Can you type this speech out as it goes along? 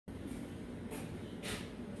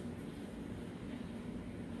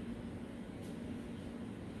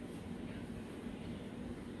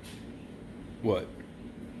what.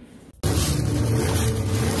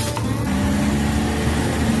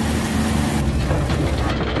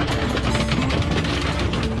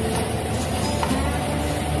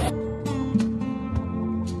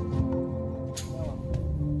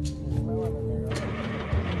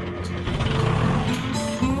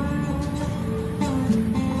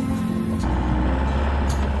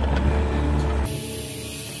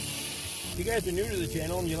 If you guys are new to the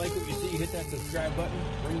channel and you like what you see, hit that subscribe button,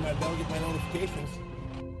 ring my bell, get my notifications,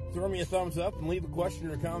 throw me a thumbs up, and leave a question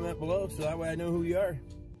or comment below so that way I know who you are.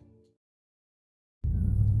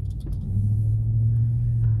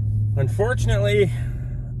 Unfortunately,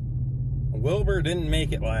 Wilbur didn't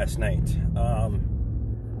make it last night.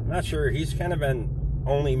 I'm not sure. He's kind of been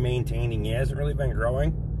only maintaining. He hasn't really been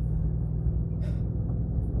growing.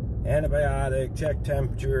 Antibiotic, check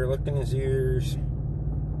temperature, looked in his ears,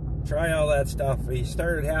 try all that stuff. He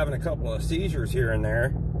started having a couple of seizures here and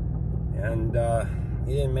there, and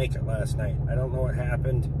he didn't make it last night. I don't know what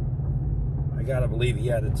happened. I gotta believe he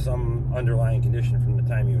had some underlying condition from the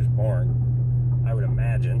time he was born, I would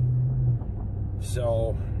imagine.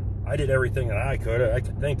 So I did everything that I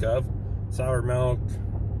could think of. Sour milk,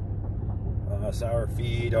 sour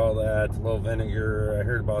feed, all that, a little vinegar. I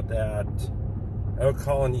heard about that.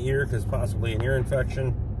 Alcohol in the ear because possibly an ear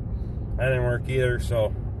infection. That didn't work either.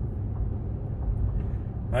 So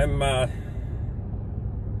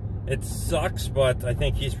it sucks, but I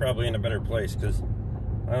think he's probably in a better place because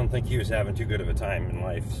I don't think he was having too good of a time in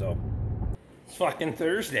life. So it's fucking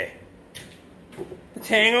Thursday. It's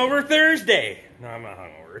Hangover Thursday. No, I'm not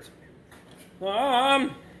hungover.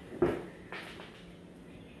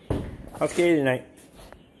 How's Katie tonight?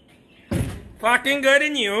 Fucking good,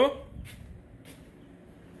 and you?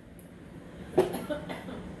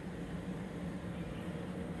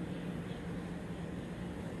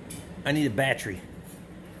 I need a battery.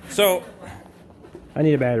 So, I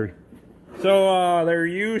need a battery. So, there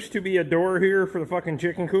used to be a door here for the fucking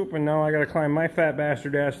chicken coop, and now I gotta climb my fat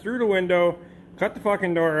bastard ass through the window, cut the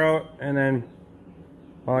fucking door out, and then,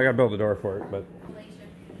 well, I gotta build a door for it, but.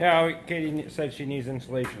 Yeah, Katie said she needs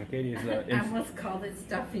insulation. Katie's, I almost called it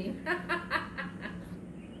stuffing.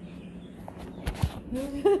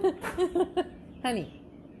 Honey,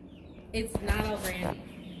 it's not all brandy.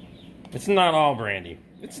 It's not all brandy.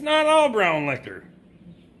 It's not all brown liquor.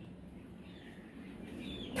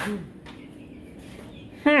 I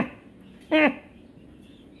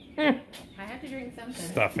have to drink something.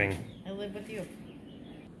 Stuffing. I live with you.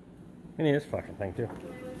 I need this fucking thing too.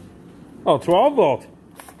 Oh, 12 volt.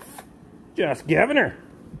 Just giving her.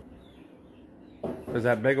 Because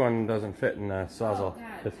that big one doesn't fit in the Sawzall. Oh, God,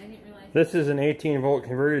 I didn't realize. This is an 18 volt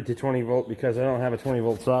converted to 20 volt because I don't have a 20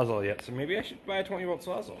 volt Sawzall yet. So maybe I should buy a 20 volt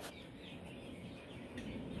Sawzall.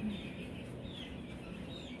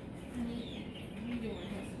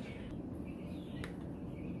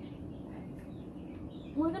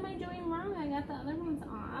 What am I doing wrong? I got the other ones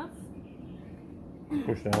off.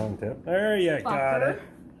 Push that one tip. There you Fucker. got it.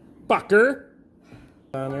 Fucker.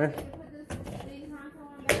 On there.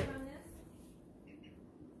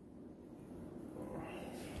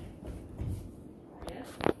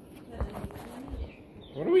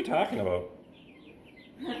 What are we talking about?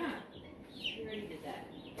 You already did that.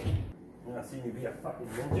 You want to see me be a fucking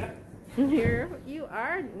ninja? You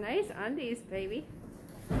are nice undies, baby.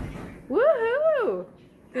 Woohoo!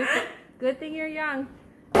 Good thing you're young.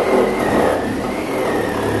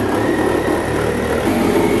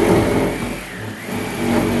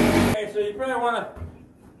 Okay, so you might want to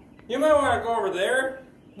go over there,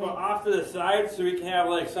 go off to the side, so we can have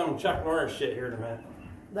like some Chuck Norris shit here in a minute.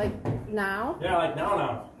 Like now? Yeah, like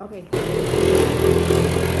now. Okay.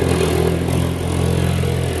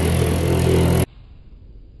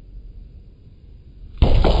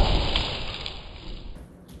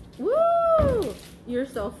 Woo! You're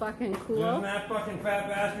so fucking cool. Isn't that fucking fat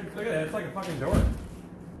bastard? Look at that, it's like a fucking door.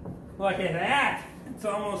 Look at that! It's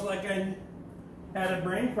almost like I had a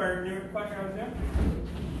brain fart and knew what the fuck I was doing.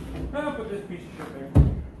 I'll put this piece of shit there.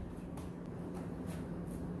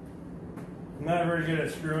 I'm not very good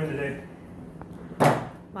at screwing today.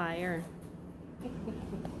 Liar.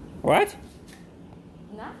 What?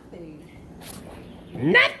 Nothing.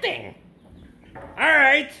 Nothing!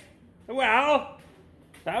 Alright. Well,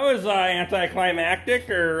 that was anticlimactic,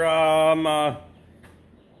 or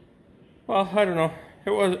well, I don't know.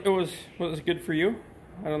 Was it good for you?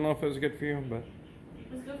 I don't know if it was good for you, but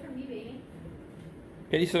It was good for me, baby.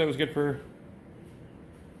 Katie said it was good for her.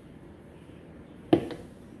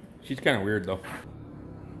 She's kind of weird though.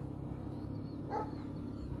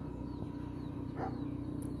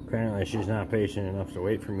 Apparently she's not patient enough to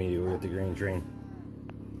wait for me to get the green train.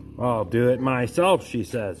 I'll do it myself, she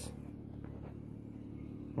says.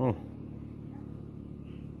 Oh.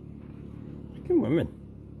 Fucking women.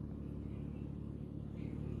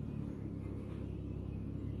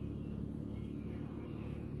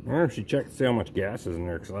 I wonder if she checked to see how much gas is in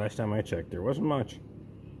there, because last time I checked there wasn't much.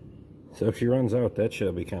 So if she runs out, that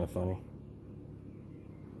shit'll be kind of funny.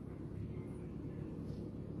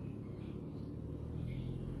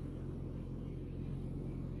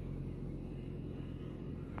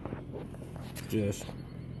 Just...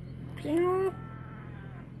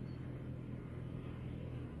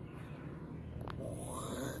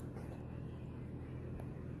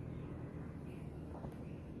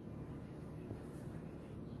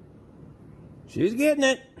 She's getting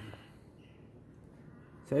it.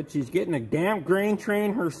 Said she's getting a damn grain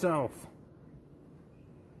train herself.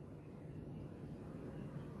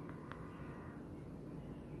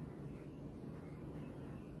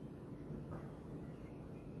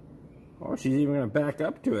 Oh, she's even going to back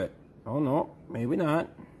up to it. Oh, no, maybe not.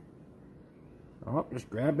 Oh, just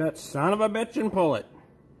grab that son of a bitch and pull it.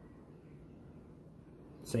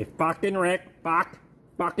 Say fucking Rick,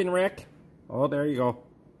 fucking Rick. Oh, there you go.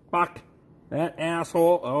 Fuck. That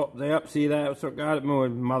asshole. Oh, yep, see that? That's what got it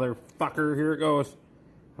moving, motherfucker. Here it goes.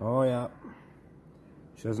 Oh, yeah.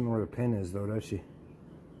 She doesn't know where the pin is, though, does she?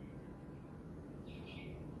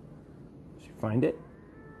 Did she find it?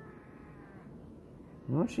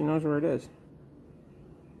 No, she knows where it is.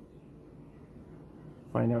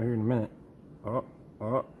 Find out here in a minute. Oh,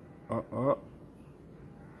 oh, oh, oh.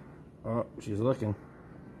 Oh, she's looking.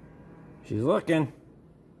 She's looking.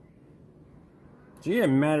 She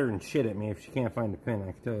ain't matter and shit at me if she can't find the pin,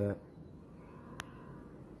 I can tell you that.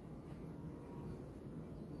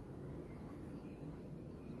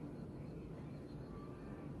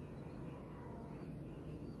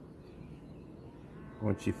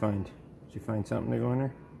 What'd she find? Did she find something to go in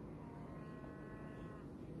there?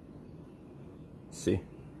 Let's see.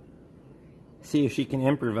 See if she can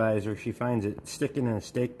improvise or if she finds it sticking in a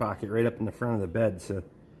stake pocket right up in the front of the bed. So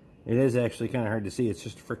it is actually kind of hard to see. It's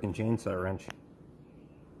just a freaking chainsaw wrench.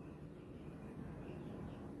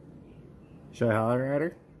 Should I holler at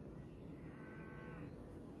her?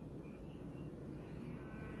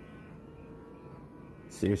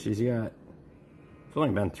 See what she's got. It's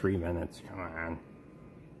only been 3 minutes. Come on.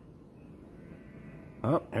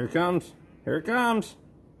 Oh, here it comes. Here it comes.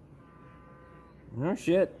 No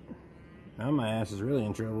shit. Now my ass is really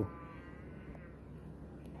in trouble.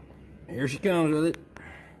 Here she comes with it.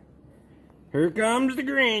 Here comes the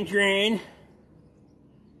grain train.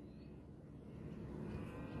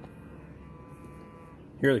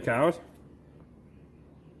 Hear the cows?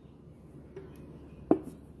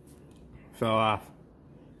 Fell off.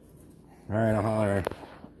 Alright, I'll holler at her.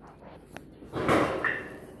 I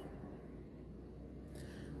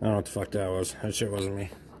don't know what the fuck that was. That shit wasn't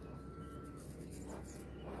me.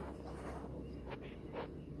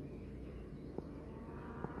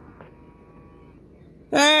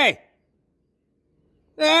 Hey!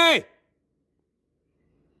 Hey!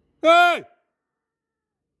 Hey!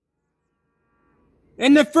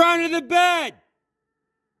 In the front of the bed!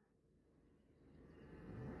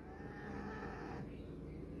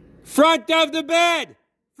 Front of the bed!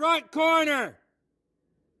 Front corner!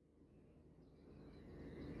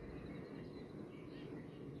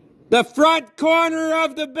 The front corner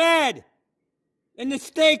of the bed! In the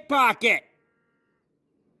stake pocket!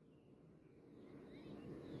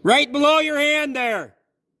 Right below your hand there!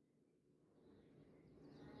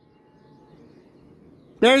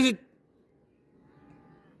 There's a...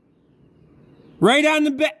 Right on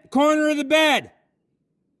the corner of the bed.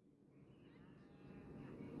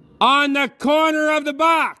 On the corner of the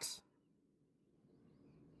box.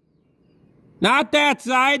 Not that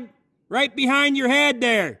side. Right behind your head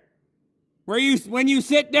there. When you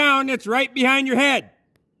sit down, it's right behind your head.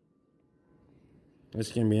 This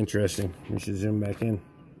is going to be interesting. We should zoom back in.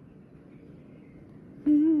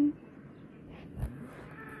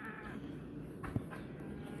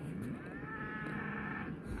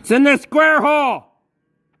 It's in the square hole.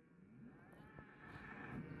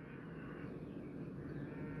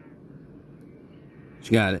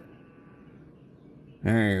 She got it.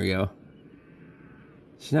 There we go.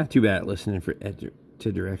 She's not too bad at listening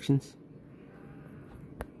to directions.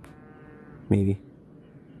 Maybe.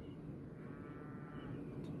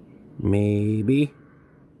 Maybe.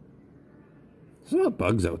 There's a lot of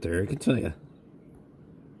bugs out there, I can tell you.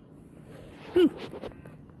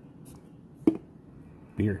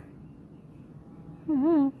 Beer.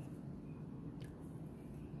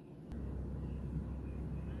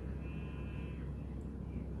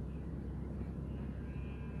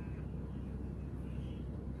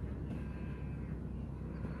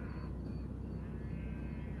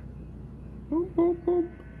 Boop, boop, boop.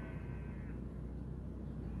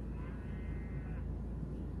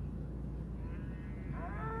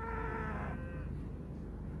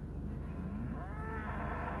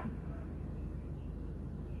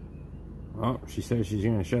 Oh, she says she's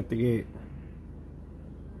gonna shut the gate.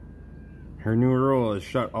 Her new rule is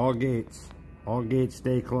shut all gates. All gates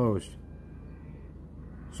stay closed.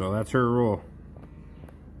 So that's her rule.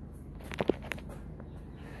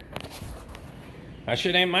 That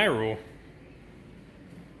shit ain't my rule.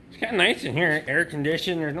 It's kind of nice in here. Air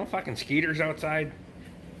conditioned. There's no fucking skeeters outside.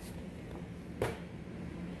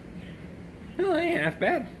 Well, it ain't half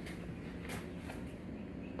bad.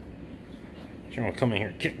 She won't come in here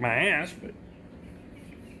and kick my ass, but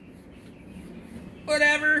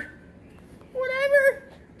whatever. Whatever.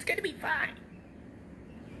 It's gonna be fine.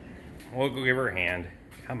 We'll go give her a hand.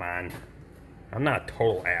 Come on. I'm not a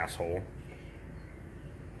total asshole.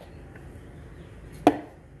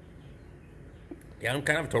 Yeah, I'm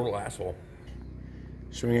kind of a total asshole.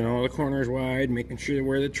 Swinging all the corners wide, making sure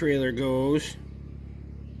where the trailer goes.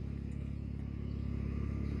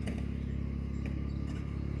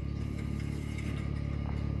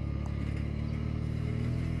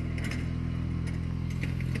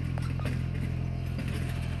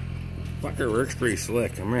 Fucker works pretty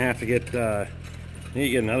slick. I'm gonna have to get, need to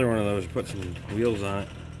get another one of those, put some wheels on it.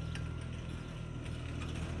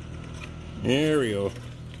 There we go.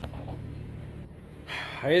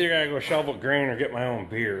 I either gotta go shovel grain or get my own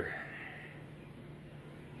beer.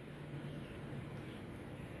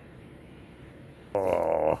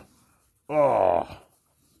 Oh. Oh.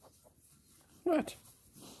 What?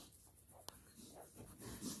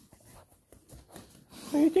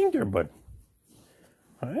 What do you think there, bud?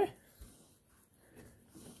 Huh?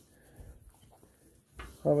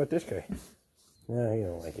 How about this guy? No, he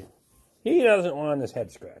don't like it. He doesn't want his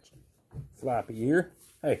head scratched. Floppy ear.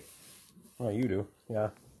 Hey. Oh, you do. Yeah.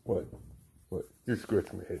 What? What? You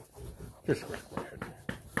scratch my head. Just scratch my head.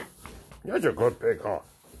 You're a good pig, huh?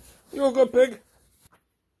 You a good pig?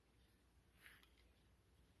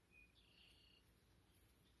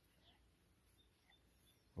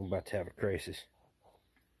 I'm about to have a crisis.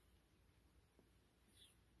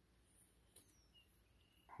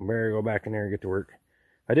 Better go back in there and get to work.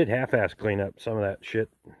 I did half-ass clean up some of that shit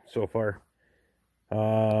so far.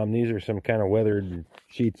 These are some kind of weathered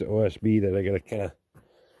sheets of OSB that I gotta kind of,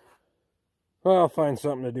 well, I'll find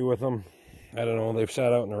something to do with them. I don't know, they've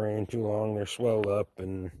sat out in the rain too long, they're swelled up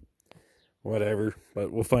and whatever,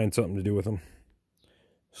 but we'll find something to do with them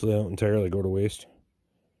so they don't entirely go to waste.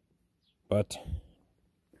 But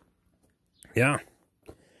yeah,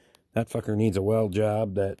 that fucker needs a weld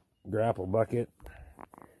job, that grapple bucket,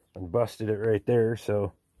 and busted it right there.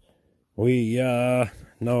 So we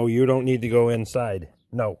no, you don't need to go inside.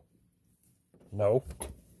 No.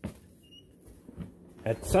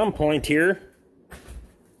 At some point here,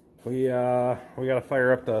 we gotta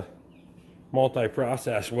fire up the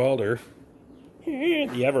multi-process welder, the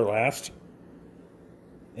Everlast,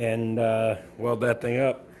 and weld that thing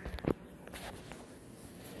up.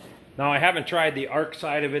 Now, I haven't tried the arc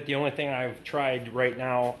side of it. The only thing I've tried right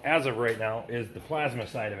now, as of right now, is the plasma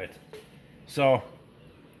side of it. So,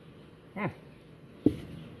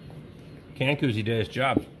 Cancuzi did his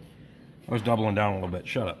job. I was doubling down a little bit.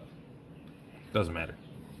 Shut up. Doesn't matter.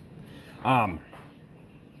 I've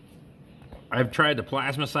tried the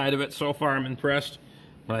plasma side of it. So far, I'm impressed,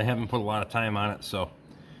 but I haven't put a lot of time on it. So,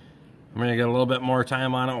 I'm gonna get a little bit more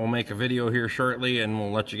time on it. We'll make a video here shortly, and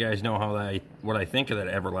we'll let you guys know how what I think of that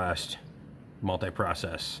Everlast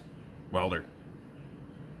multi-process welder.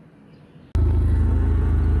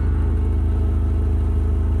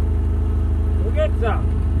 Go get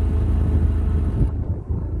some.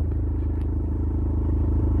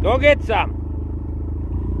 Go get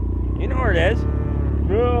some. You know where it is.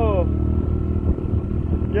 No.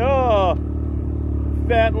 No.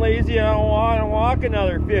 Fat and lazy, I don't want to walk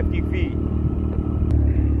another 50 feet.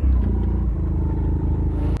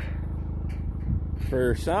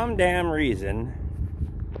 For some damn reason,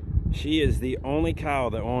 she is the only cow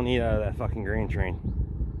that won't eat out of that fucking grain train.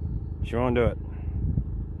 She won't do it.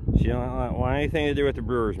 She don't want anything to do with the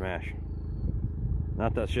brewer's mash.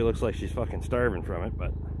 Not that she looks like she's fucking starving from it,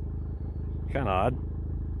 but kind of odd.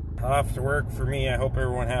 Off to work for me. I hope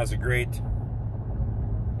everyone has a great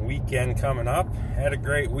weekend coming up. Had a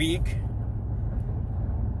great week.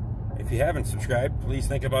 If you haven't subscribed, please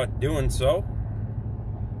think about doing so.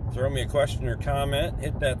 Throw me a question or comment.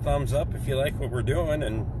 Hit that thumbs up if you like what we're doing,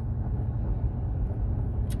 and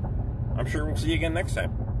I'm sure we'll see you again next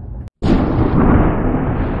time.